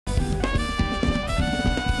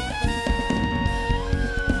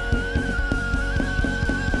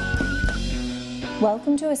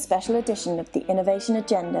Welcome to a special edition of the Innovation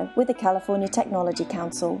Agenda with the California Technology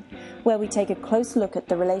Council, where we take a close look at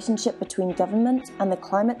the relationship between government and the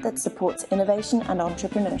climate that supports innovation and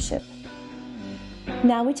entrepreneurship.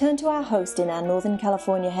 Now we turn to our host in our Northern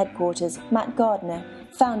California headquarters, Matt Gardner,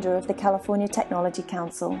 founder of the California Technology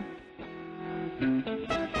Council.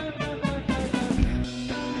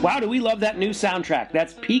 Wow, do we love that new soundtrack.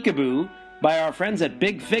 That's Peekaboo by our friends at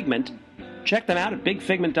Big Figment. Check them out at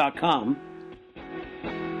bigfigment.com.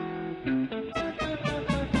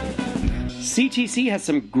 CTC has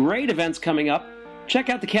some great events coming up. Check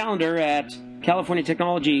out the calendar at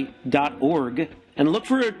californiatechnology.org and look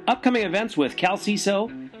for upcoming events with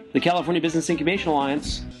CalCISO, the California Business Incubation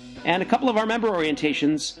Alliance, and a couple of our member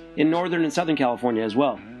orientations in Northern and Southern California as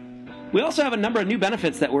well. We also have a number of new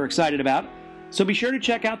benefits that we're excited about, so be sure to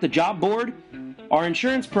check out the job board, our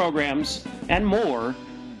insurance programs, and more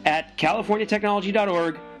at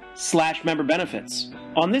californiatechnology.org/member benefits.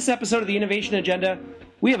 On this episode of the Innovation Agenda,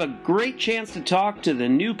 we have a great chance to talk to the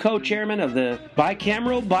new co-chairman of the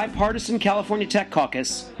bicameral, bipartisan California Tech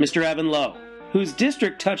Caucus, Mr. Evan Lowe, whose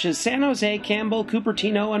district touches San Jose, Campbell,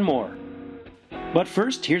 Cupertino, and more. But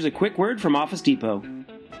first, here's a quick word from Office Depot.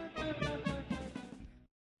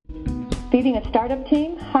 Feeding a startup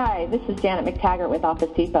team? Hi, this is Janet McTaggart with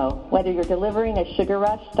Office Depot. Whether you're delivering a sugar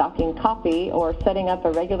rush, stocking coffee, or setting up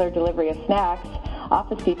a regular delivery of snacks,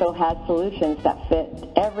 Office Depot has solutions that fit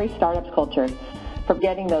every startup's culture. From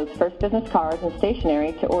getting those first business cards and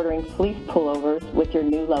stationery to ordering fleece pullovers with your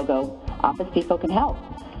new logo, Office Depot can help.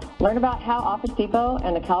 Learn about how Office Depot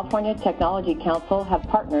and the California Technology Council have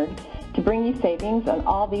partnered to bring you savings on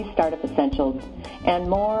all these startup essentials and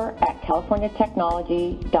more at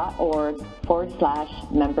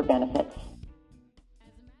californiatechnology.org/member benefits.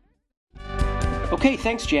 Okay,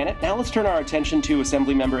 thanks, Janet. Now let's turn our attention to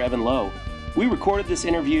Assemblymember Evan Lowe. We recorded this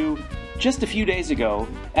interview just a few days ago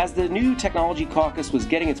as the new Technology Caucus was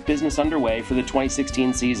getting its business underway for the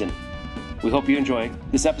 2016 season. We hope you enjoy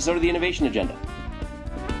this episode of the Innovation Agenda.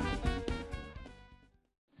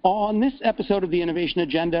 On this episode of the Innovation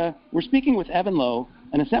Agenda, we're speaking with Evan Lowe,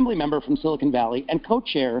 an Assembly member from Silicon Valley and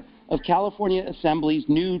co-chair of California Assembly's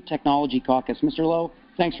new Technology Caucus. Mr. Lowe,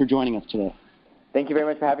 thanks for joining us today. Thank you very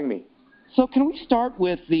much for having me. So can we start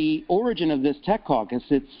with the origin of this Tech Caucus?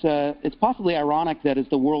 It's possibly ironic that as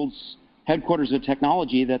the world's headquarters of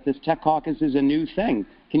technology that this Tech Caucus is a new thing.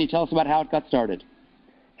 Can you tell us about how it got started?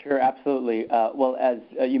 Sure, absolutely. Well, as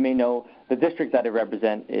you may know, the district that I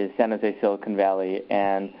represent is San Jose, Silicon Valley,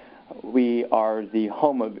 and we are the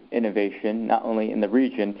home of innovation, not only in the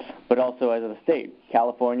region, but also as a state.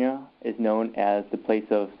 California is known as the place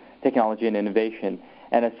of technology and innovation,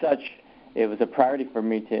 and as such, it was a priority for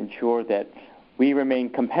me to ensure that we remain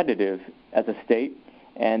competitive as a state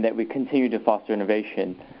and that we continue to foster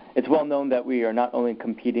innovation. It's well known that we are not only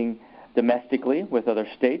competing domestically with other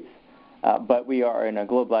states, but we are in a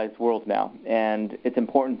globalized world now, and it's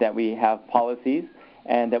important that we have policies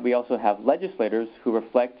and that we also have legislators who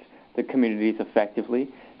reflect the communities effectively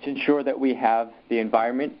to ensure that we have the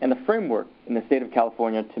environment and the framework in the state of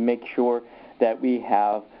California to make sure that we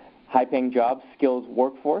have high-paying jobs, skilled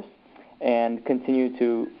workforce, and continue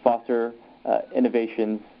to foster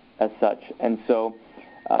innovations as such. And so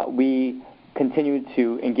we continue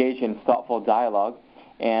to engage in thoughtful dialogue,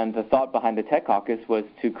 and the thought behind the Tech Caucus was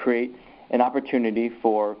to create an opportunity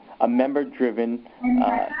for a member-driven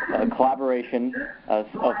collaboration of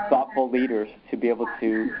thoughtful leaders to be able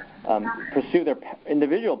to pursue their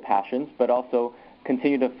individual passions, but also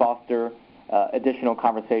continue to foster additional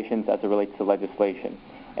conversations as it relates to legislation.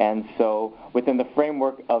 And so within the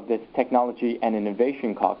framework of this Technology and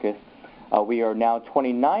Innovation Caucus, we are now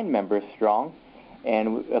 29 members strong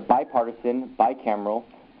and bipartisan, bicameral,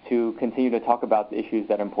 to continue to talk about the issues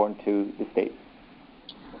that are important to the state.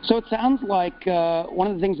 So it sounds like one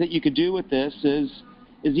of the things that you could do with this is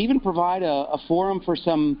even provide a forum for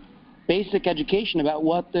some basic education about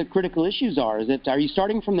what the critical issues are. Are you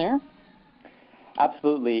starting from there?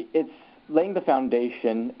 Absolutely. It's laying the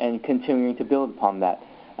foundation and continuing to build upon that.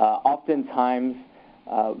 Oftentimes,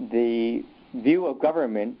 the view of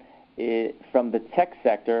government from the tech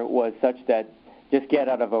sector was such that just get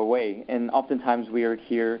out of our way, and oftentimes we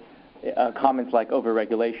hear comments like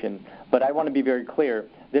overregulation. But I want to be very clear,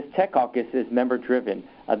 this Tech Caucus is member-driven.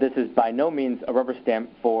 This is by no means a rubber stamp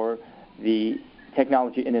for the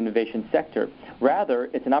technology and innovation sector. Rather,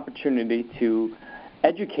 it's an opportunity to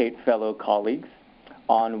educate fellow colleagues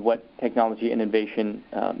on what technology and innovation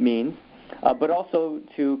means, but also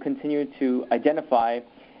to continue to identify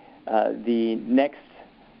the next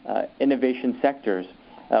innovation sectors.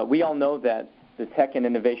 We all know that the tech and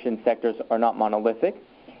innovation sectors are not monolithic,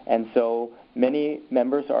 And so many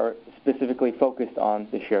members are specifically focused on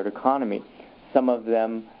the shared economy. Some of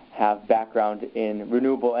them have background in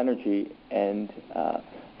renewable energy and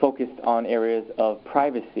focused on areas of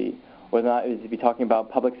privacy, whether or not it is to be talking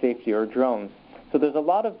about public safety or drones. So there's a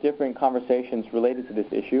lot of different conversations related to this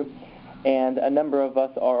issue, and a number of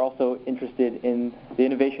us are also interested in the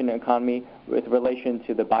innovation economy with relation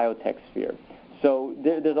to the biotech sphere. So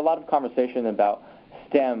there's a lot of conversation about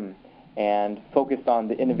STEM and focused on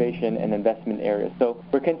the innovation and investment areas. So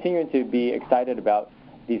we're continuing to be excited about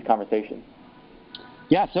these conversations.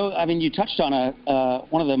 Yeah, so I mean, you touched on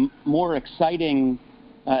one of the more exciting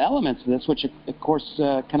elements of this, which of course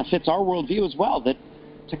kind of fits our worldview as well, that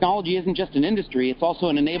technology isn't just an industry, it's also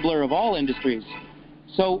an enabler of all industries.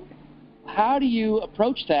 So how do you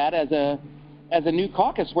approach that as a new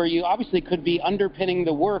caucus, where you obviously could be underpinning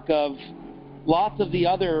the work of lots of the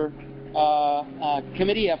other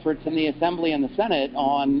committee efforts in the Assembly and the Senate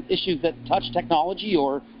on issues that touch technology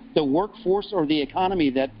or the workforce or the economy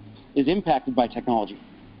that is impacted by technology?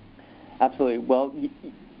 Absolutely. Well,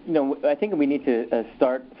 I think we need to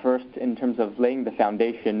start first in terms of laying the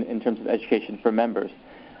foundation in terms of education for members.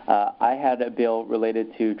 I had a bill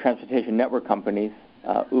related to transportation network companies,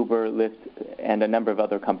 Uber, Lyft, and a number of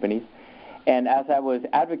other companies. And as I was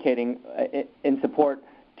advocating in support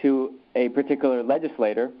to a particular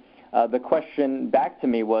legislator, the question back to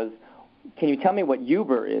me was, can you tell me what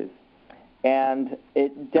Uber is? And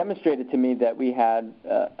it demonstrated to me that we had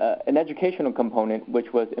an educational component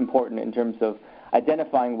which was important in terms of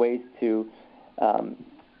identifying ways to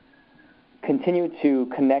continue to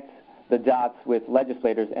connect the dots with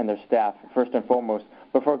legislators and their staff, first and foremost,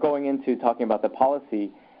 before going into talking about the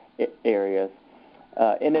policy areas.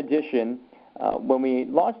 In addition, when we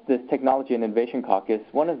launched this Technology and Innovation Caucus,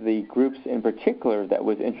 one of the groups in particular that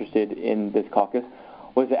was interested in this caucus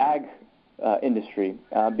was the ag industry,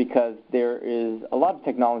 because there is a lot of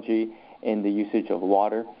technology in the usage of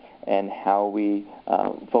water and how we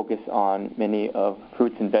focus on many of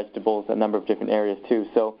fruits and vegetables, a number of different areas too.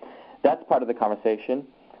 So that's part of the conversation.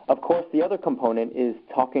 Of course, the other component is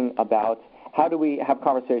talking about how do we have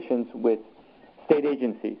conversations with state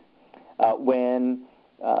agencies. When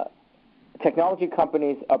technology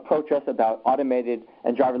companies approach us about automated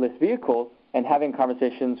and driverless vehicles and having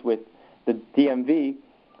conversations with the DMV,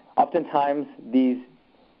 oftentimes these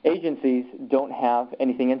agencies don't have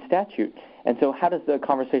anything in statute. And so how does the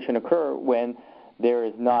conversation occur when there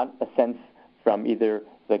is not a sense from either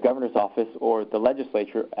the governor's office or the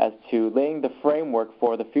legislature as to laying the framework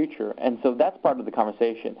for the future? And so that's part of the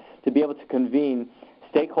conversation, to be able to convene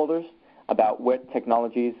stakeholders about what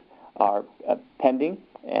technologies are pending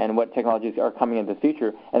and what technologies are coming in the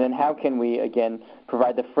future, and then how can we, again,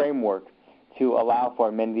 provide the framework to allow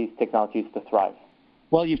for many of these technologies to thrive.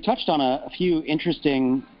 Well, you've touched on a few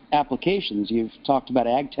interesting applications. You've talked about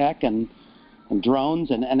ag tech and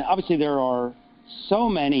drones, and obviously there are so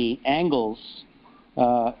many angles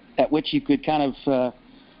at which you could kind of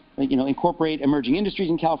incorporate emerging industries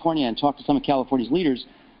in California and talk to some of California's leaders.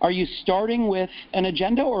 Are you starting with an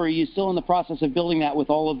agenda, or are you still in the process of building that with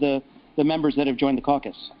all of the members that have joined the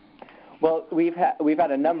caucus? Well, we've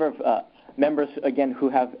had a number of members, again, who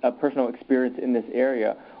have a personal experience in this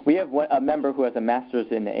area. We have a member who has a master's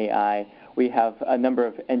in AI. We have a number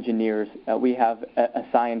of engineers. We have a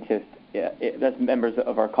scientist that's members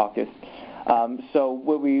of our caucus. So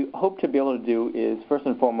what we hope to be able to do is, first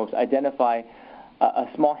and foremost, identify a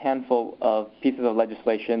small handful of pieces of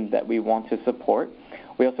legislation that we want to support.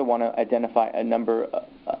 We also want to identify a number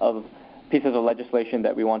of pieces of legislation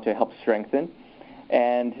that we want to help strengthen.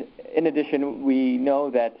 And in addition, we know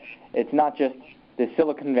that it's not just the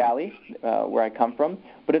Silicon Valley, where I come from,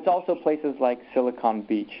 but it's also places like Silicon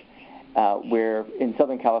Beach, where in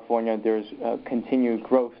Southern California there's continued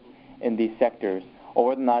growth in these sectors, or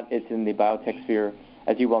whether or not it's in the biotech sphere,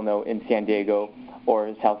 as you well know, in San Diego or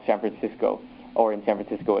in South San Francisco or in San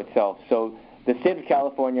Francisco itself. So the state of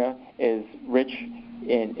California is rich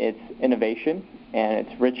in its innovation, and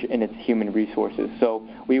it's rich in its human resources. So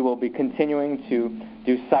we will be continuing to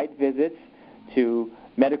do site visits to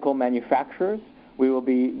medical manufacturers. We will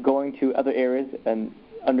be going to other areas and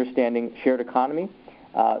understanding shared economy.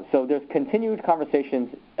 So there's continued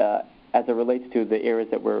conversations as it relates to the areas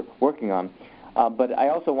that we're working on. But I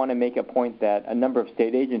also want to make a point that a number of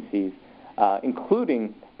state agencies,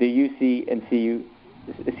 including the UC and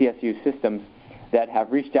CSU systems, that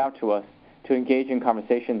have reached out to us to engage in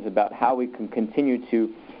conversations about how we can continue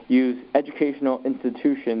to use educational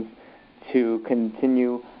institutions to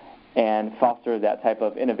continue and foster that type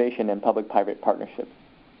of innovation and public-private partnerships.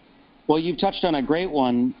 Well, you've touched on a great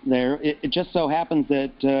one there. It just so happens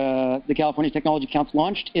that the California Technology Council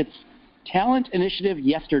launched its talent initiative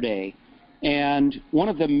yesterday. And one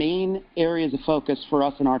of the main areas of focus for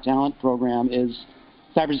us in our talent program is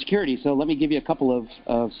cybersecurity. So let me give you a couple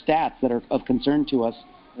of stats that are of concern to us.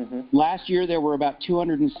 Mm-hmm. Last year, there were about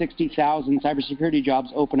 260,000 cybersecurity jobs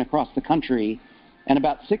open across the country, and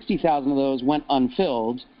about 60,000 of those went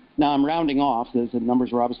unfilled. Now, I'm rounding off. The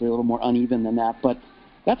numbers were obviously a little more uneven than that, but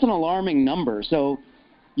that's an alarming number. So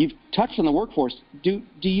you've touched on the workforce. Do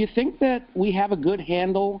you think that we have a good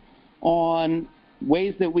handle on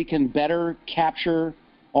ways that we can better capture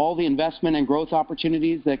all the investment and growth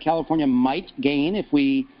opportunities that California might gain if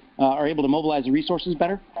we are able to mobilize the resources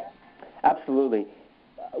better? Absolutely.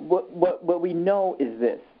 What we know is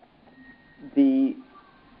this. The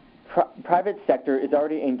private sector is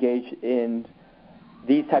already engaged in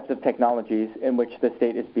these types of technologies in which the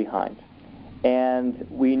state is behind. And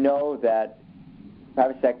we know that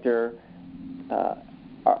private sector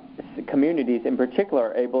communities in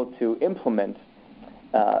particular are able to implement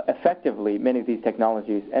effectively many of these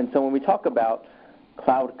technologies. And so when we talk about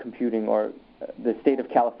cloud computing or the state of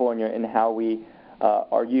California and how we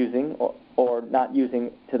are using or not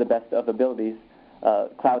using to the best of abilities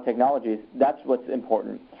cloud technologies, that's what's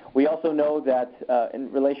important. We also know that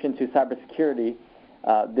in relation to cybersecurity,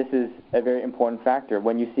 this is a very important factor.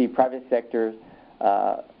 When you see private sector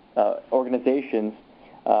organizations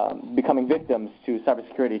becoming victims to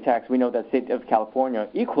cybersecurity attacks, we know that the state of California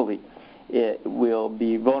equally will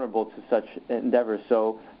be vulnerable to such endeavors.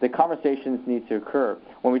 So the conversations need to occur.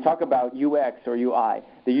 When we talk about UX or UI,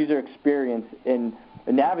 the user experience in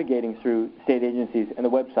navigating through state agencies and the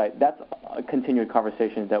website, that's a continued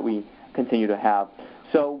conversation that we continue to have.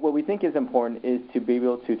 So what we think is important is to be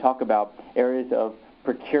able to talk about areas of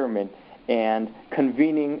procurement and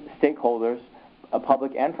convening stakeholders,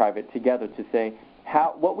 public and private, together to say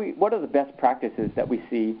what are the best practices that we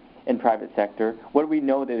see in private sector? What do we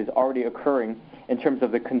know that is already occurring in terms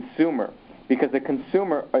of the consumer? Because the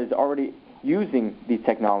consumer is already using these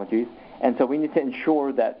technologies, and so we need to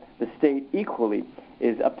ensure that the state equally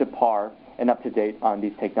is up to par and up to date on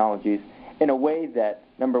these technologies in a way that,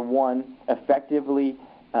 number one, effectively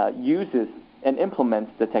uses and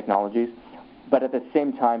implements the technologies, but at the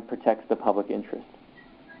same time protects the public interest.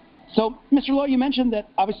 So, Mr. Loh, you mentioned that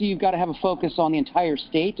obviously you've got to have a focus on the entire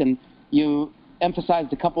state, and you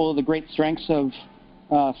emphasized a couple of the great strengths of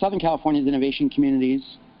Southern California's innovation communities.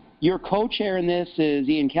 Your co-chair in this is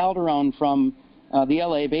Ian Calderon from the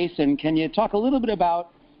LA Basin. Can you talk a little bit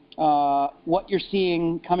about what you're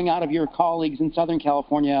seeing coming out of your colleagues in Southern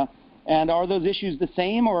California, and are those issues the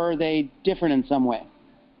same or are they different in some way?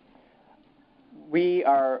 We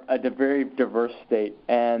are a very diverse state,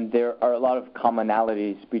 and there are a lot of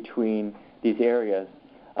commonalities between these areas.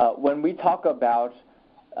 When we talk about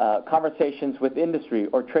conversations with industry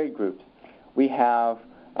or trade groups, we have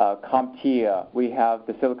CompTIA, we have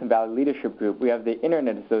the Silicon Valley Leadership Group, we have the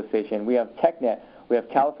Internet Association, we have TechNet, we have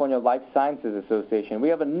California Life Sciences Association, we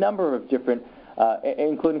have a number of different,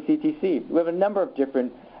 including CTC, we have a number of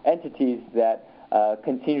different entities that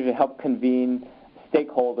continue to help convene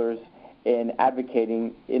stakeholders in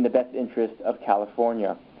advocating in the best interest of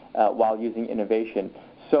California while using innovation.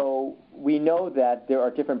 So we know that there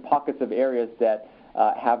are different pockets of areas that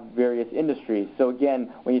have various industries. So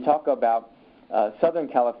again, when you talk about Southern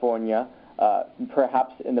California,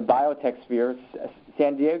 perhaps in the biotech sphere,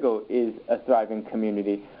 San Diego is a thriving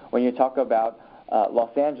community. When you talk about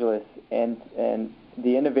Los Angeles and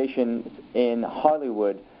the innovations in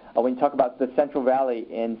Hollywood, when you talk about the Central Valley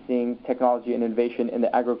and seeing technology and innovation in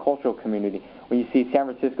the agricultural community, when you see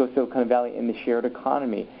San Francisco, Silicon Valley in the shared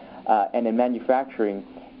economy and in manufacturing,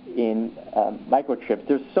 in microchips,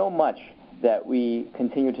 there's so much that we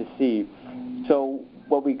continue to see. So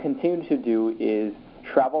what we continue to do is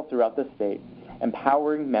travel throughout the state,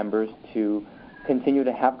 empowering members to continue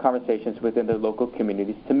to have conversations within their local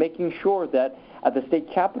communities, to making sure that at the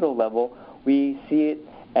state capitol level, we see it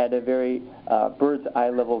at a very bird's eye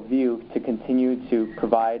level view to continue to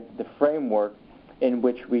provide the framework in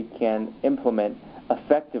which we can implement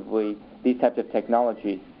effectively these types of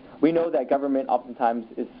technologies. We know that government oftentimes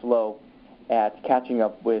is slow at catching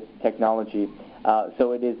up with technology,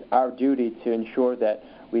 so it is our duty to ensure that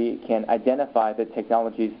we can identify the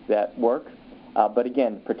technologies that work, but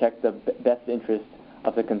again, protect the best interest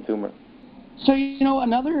of the consumer. So,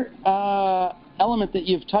 another element that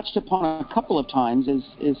you've touched upon a couple of times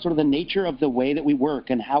is sort of the nature of the way that we work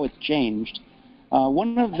and how it's changed.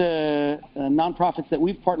 One of the nonprofits that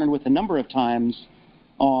we've partnered with a number of times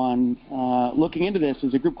on looking into this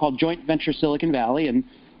is a group called Joint Venture Silicon Valley, and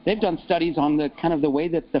they've done studies on the kind of the way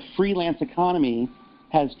that the freelance economy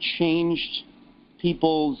has changed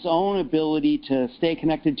people's own ability to stay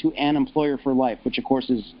connected to an employer for life, which of course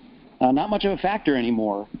is not much of a factor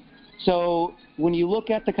anymore. So when you look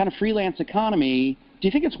at the kind of freelance economy, do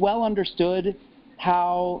you think it's well understood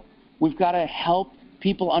how we've got to help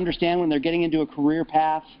people understand when they're getting into a career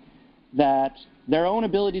path that their own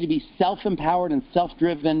ability to be self-empowered and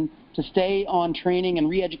self-driven, to stay on training and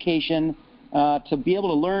re-education, to be able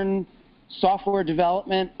to learn software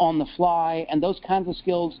development on the fly, and those kinds of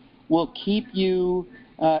skills will keep you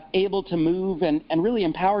able to move and really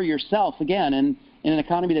empower yourself again in an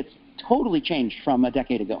economy that's totally changed from a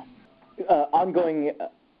decade ago? Ongoing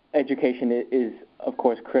education is, of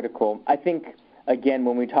course, critical. I think, again,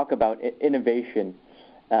 when we talk about innovation,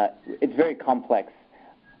 it's very complex.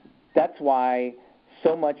 That's why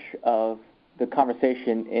so much of the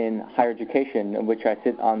conversation in higher education, in which I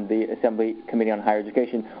sit on the Assembly Committee on Higher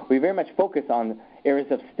Education, we very much focus on areas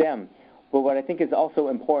of STEM. But what I think is also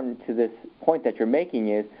important to this point that you're making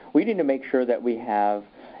is we need to make sure that we have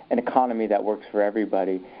an economy that works for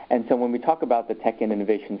everybody. And so when we talk about the tech and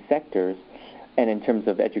innovation sectors, and in terms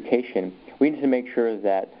of education, we need to make sure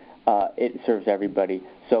that it serves everybody.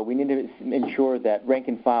 So we need to ensure that rank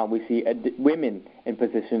and file, we see women in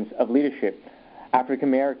positions of leadership, African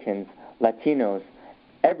Americans, Latinos,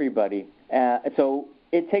 everybody. So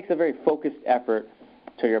it takes a very focused effort,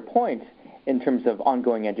 to your point, in terms of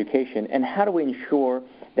ongoing education. And how do we ensure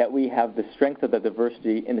that we have the strength of the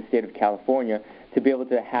diversity in the state of California to be able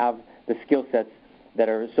to have the skill sets that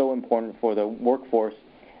are so important for the workforce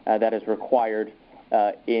that is required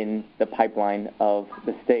in the pipeline of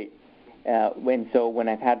the state. And so when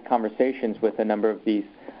I've had conversations with a number of these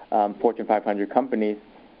Fortune 500 companies,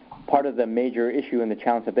 part of the major issue and the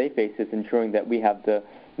challenge that they face is ensuring that we have the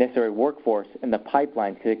necessary workforce in the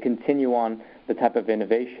pipeline to continue on the type of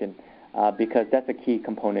innovation, because that's a key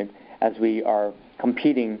component as we are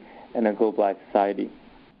competing in a globalized society.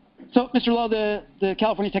 So, Mr. Lowe, the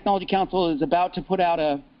California Technology Council is about to put out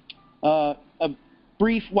a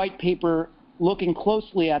brief white paper looking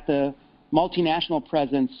closely at the multinational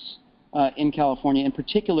presence in California, in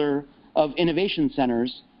particular of innovation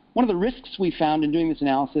centers. One of the risks we found in doing this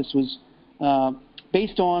analysis was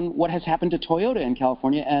based on what has happened to Toyota in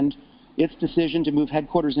California and its decision to move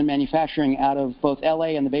headquarters and manufacturing out of both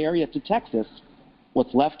LA and the Bay Area to Texas.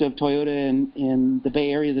 What's left of Toyota in the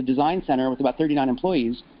Bay Area is a design center with about 39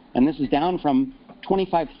 employees, and this is down from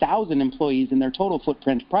 25,000 employees in their total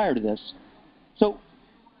footprint prior to this. So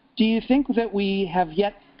do you think that we have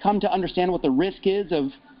yet come to understand what the risk is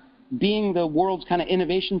of being the world's kind of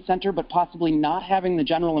innovation center, but possibly not having the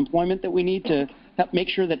general employment that we need to help make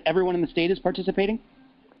sure that everyone in the state is participating?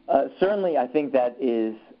 Certainly, I think that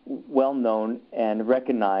is well known and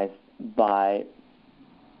recognized by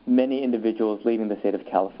many individuals leaving the state of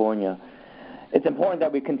California. It's important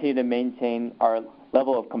that we continue to maintain our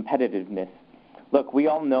level of competitiveness. Look, we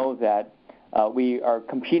all know that we are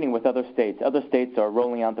competing with other states. Other states are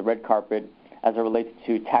rolling out the red carpet as it relates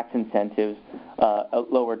to tax incentives, a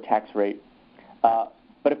lower tax rate.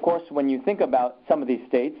 But of course, when you think about some of these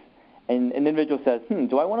states, and an individual says,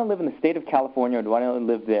 do I want to live in the state of California or do I want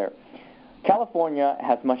to live there? California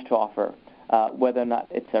has much to offer, whether or not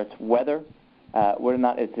it's its weather, whether or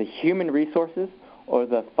not it's the human resources or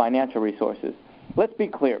the financial resources. Let's be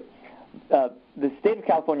clear. The state of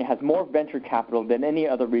California has more venture capital than any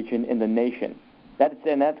other region in the nation,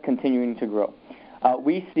 and that's continuing to grow.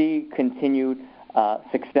 We see continued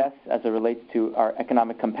success as it relates to our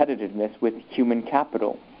economic competitiveness with human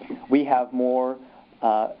capital. We have more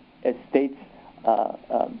states,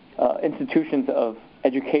 institutions of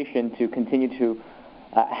education to continue to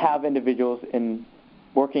have individuals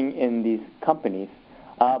working in these companies.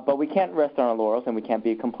 But we can't rest on our laurels and we can't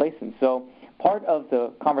be complacent. So part of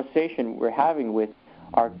the conversation we're having with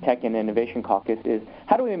our Tech and Innovation Caucus is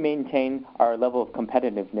how do we maintain our level of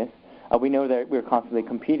competitiveness? We know that we're constantly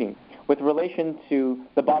competing. With relation to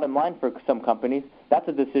the bottom line for some companies, that's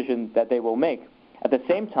a decision that they will make. At the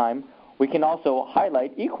same time, we can also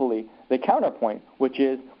highlight equally the counterpoint, which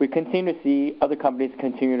is we continue to see other companies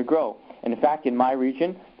continue to grow. And in fact, in my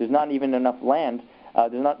region, there's not even enough land,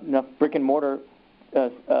 there's not enough brick and mortar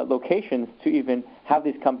locations to even have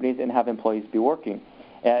these companies and have employees be working.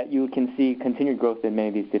 You can see continued growth in many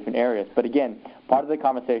of these different areas. But again, part of the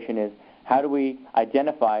conversation is how do we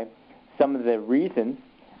identify some of the reasons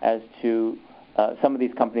as to some of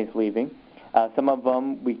these companies leaving. Some of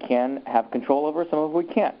them we can have control over, some of them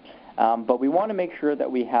we can't. But we want to make sure that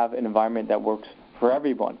we have an environment that works for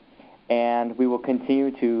everyone. And we will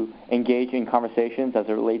continue to engage in conversations as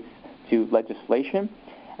it relates to legislation,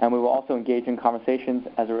 and we will also engage in conversations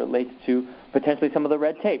as it relates to potentially some of the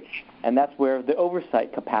red tape. And that's where the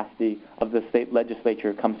oversight capacity of the state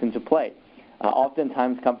legislature comes into play.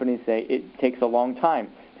 Oftentimes, companies say it takes a long time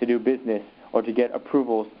to do business or to get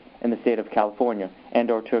approvals in the state of California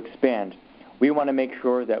and or to expand. We want to make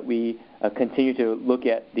sure that we continue to look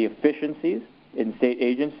at the efficiencies in state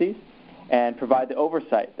agencies and provide the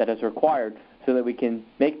oversight that is required so that we can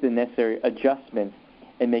make the necessary adjustments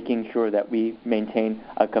in making sure that we maintain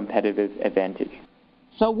a competitive advantage.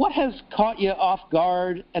 So what has caught you off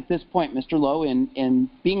guard at this point, Mr. Lowe, in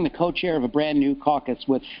being the co-chair of a brand new caucus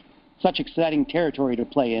with such exciting territory to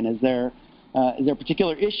play in? Is there a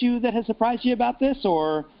particular issue that has surprised you about this,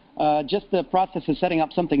 or just the process of setting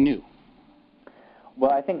up something new?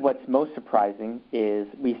 Well, I think what's most surprising is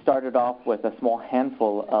we started off with a small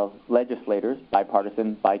handful of legislators,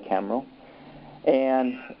 bipartisan, bicameral,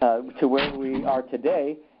 and to where we are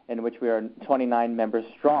today, in which we are 29 members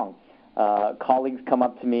strong. Colleagues come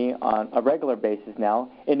up to me on a regular basis now,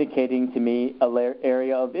 indicating to me an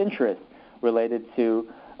area of interest related to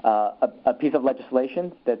a piece of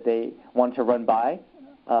legislation that they want to run by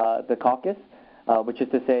the caucus, which is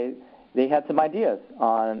to say they had some ideas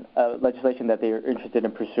on legislation that they are interested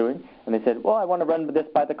in pursuing, and they said, well, I want to run this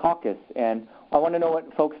by the caucus, and I want to know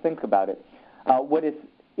what folks think about it. What is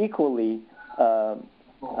equally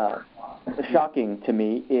shocking to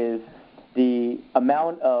me is the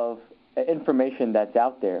amount of information that's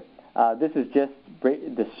out there. This is just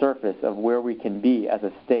the surface of where we can be as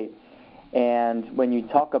a state. And when you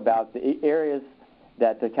talk about the areas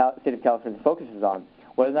that the state of California focuses on,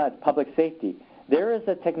 whether or not it's public safety, there is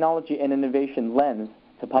a technology and innovation lens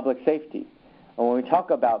to public safety. And when we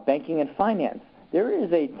talk about banking and finance, there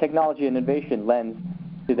is a technology and innovation lens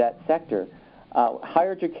to that sector.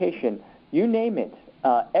 Higher education, you name it.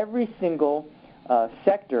 Every single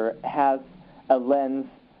sector has a lens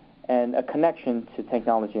and a connection to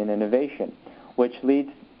technology and innovation, which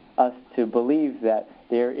leads us to believe that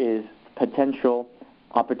there is potential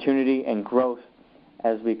opportunity and growth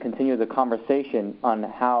as we continue the conversation on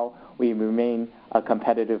how we remain a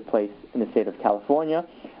competitive place in the state of California,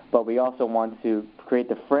 but we also want to create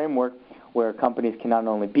the framework where companies can not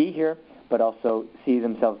only be here, but also see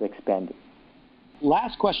themselves expanding.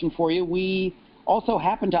 Last question for you. We also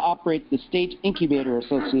happen to operate the state incubator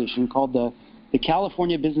association called the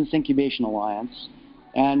California Business Incubation Alliance.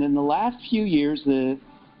 And in the last few years, the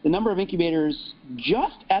number of incubators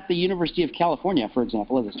just at the University of California, for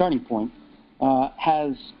example, as a starting point,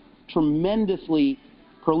 has tremendously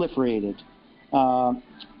proliferated.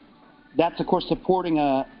 That's, of course, supporting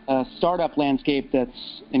a startup landscape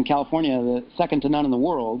that's in California, the second to none in the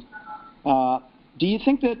world. Do you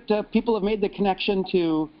think that people have made the connection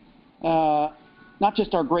to not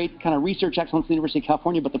just our great kind of research excellence at the University of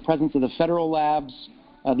California, but the presence of the federal labs,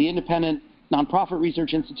 the independent nonprofit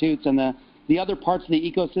research institutes, and the other parts of the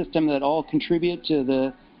ecosystem that all contribute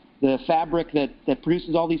to the fabric that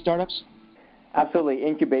produces all these startups? Absolutely.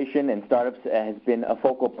 Incubation and startups has been a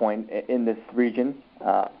focal point in this region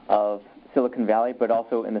of Silicon Valley, but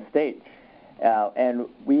also in the state. And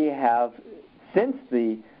we have, since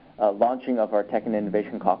the launching of our Tech and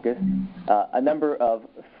Innovation Caucus, a number of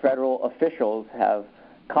federal officials have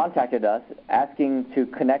contacted us asking to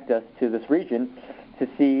connect us to this region to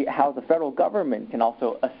see how the federal government can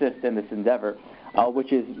also assist in this endeavor,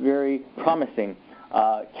 which is very promising.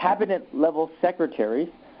 Cabinet-level secretaries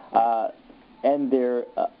and their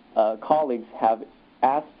colleagues have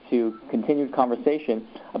asked to continue conversation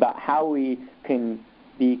about how we can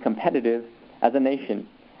be competitive as a nation,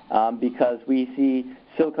 because we see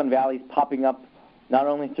Silicon Valleys popping up not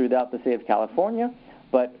only throughout the state of California,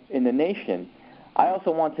 but in the nation. I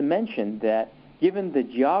also want to mention that given the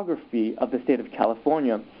geography of the state of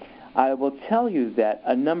California, I will tell you that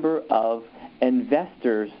a number of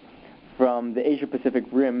investors from the Asia-Pacific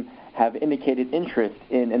Rim have indicated interest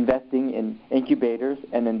in investing in incubators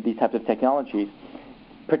and in these types of technologies,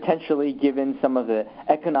 potentially given some of the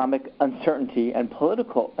economic uncertainty and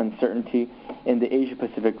political uncertainty in the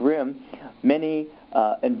Asia-Pacific Rim. Many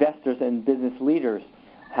investors and business leaders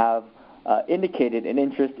have indicated an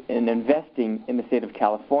interest in investing in the state of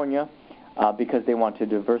California because they want to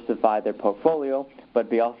diversify their portfolio,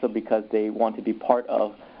 but also because they want to be part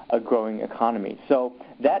of a growing economy. So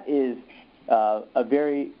that is a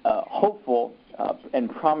very hopeful and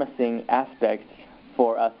promising aspect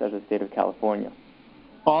for us as a state of California.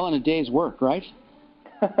 All in a day's work, right?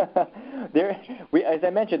 As I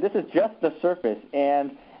mentioned, this is just the surface,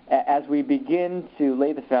 and as we begin to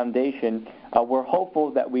lay the foundation, we're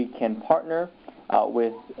hopeful that we can partner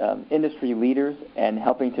with industry leaders and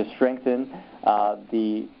helping to strengthen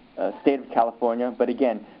the state of California, but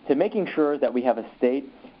again, to making sure that we have a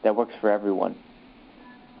state that works for everyone.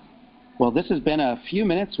 Well, this has been a few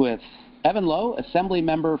minutes with Evan Lowe, Assembly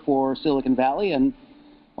Member for Silicon Valley, and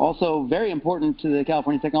also very important to the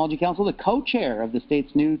California Technology Council, the co-chair of the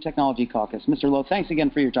state's new Technology Caucus. Mr. Lowe, thanks again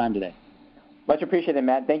for your time today. Much appreciated,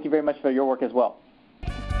 Matt. Thank you very much for your work as well.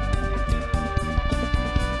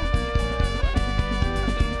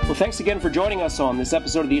 Well, thanks again for joining us on this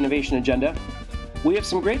episode of the Innovation Agenda. We have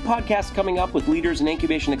some great podcasts coming up with leaders in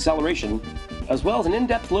incubation acceleration, as well as an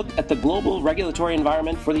in-depth look at the global regulatory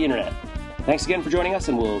environment for the Internet. Thanks again for joining us,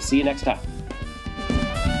 and we'll see you next time.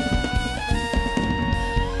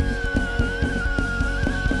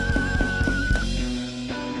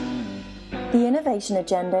 The Innovation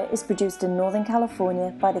Agenda is produced in Northern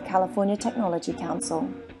California by the California Technology Council.